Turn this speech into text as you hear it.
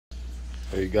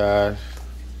Hey guys,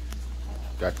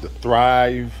 got the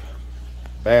Thrive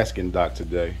Basking dock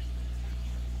today,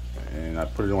 and I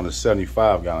put it on a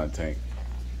 75-gallon tank.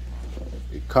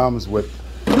 It comes with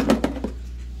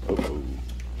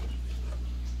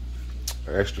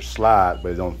an extra slide,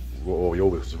 but it don't roll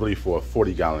over. It's really for a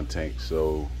 40-gallon tank,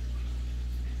 so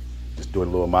just doing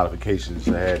little modifications.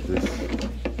 I had this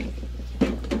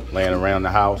laying around the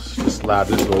house. Just slide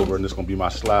this over, and this is gonna be my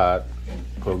slide.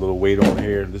 Put a little weight on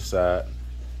here, this side,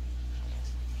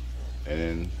 and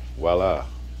then voila.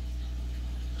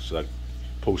 So I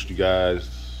post you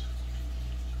guys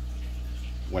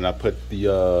when I put the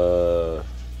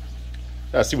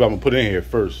gotta see what I'm gonna put in here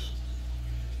first.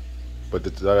 But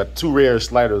I got 2 rare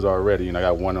sliders already, and I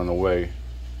got one on the way,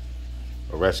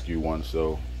 a rescue one.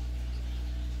 So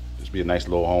this be a nice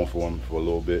little home for them for a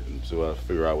little bit until I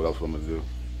figure out what else I'm gonna do.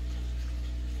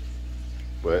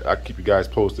 But I'll keep you guys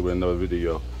posted with another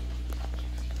video.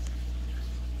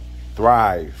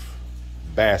 Thrive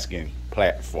Basking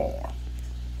platform.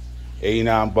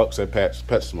 89 bucks at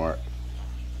PetSmart.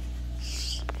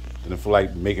 Didn't feel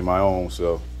like making my own,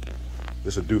 so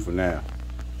this will do for now.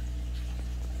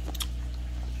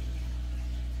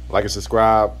 Like and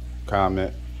subscribe,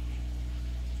 comment.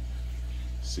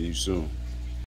 See you soon.